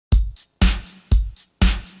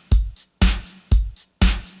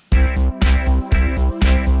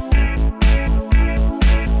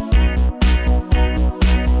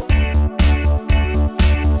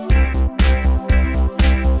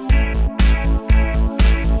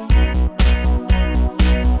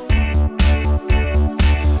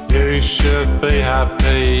be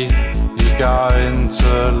happy, you're going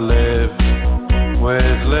to live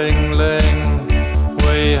with Ling Ling.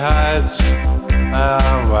 We had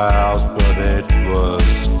our vows, but it was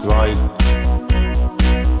great.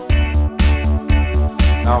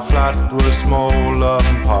 Our flat was small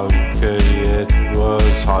and pokey, it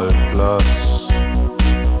was hopeless.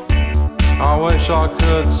 I wish I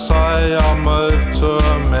could say I moved to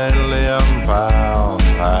 £1 million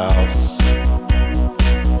house.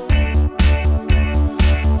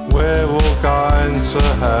 We're all going to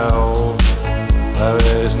hell. There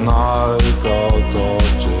is no God or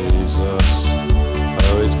Jesus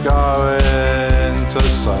who is going to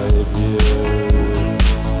save you.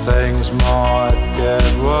 Things might get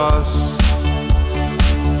worse.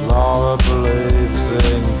 Laura believes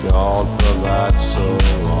in God, but that's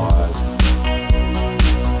alright.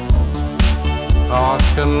 I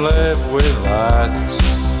can live with that.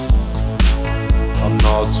 I'm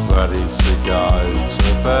not ready to go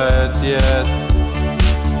to bed yet.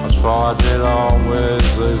 I tried it on with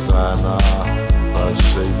Susanna, but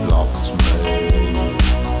she blocked me.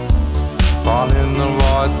 Finding the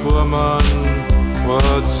right woman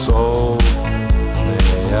would sort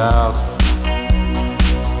me out.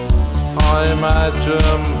 I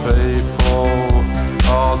imagine people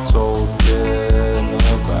are talking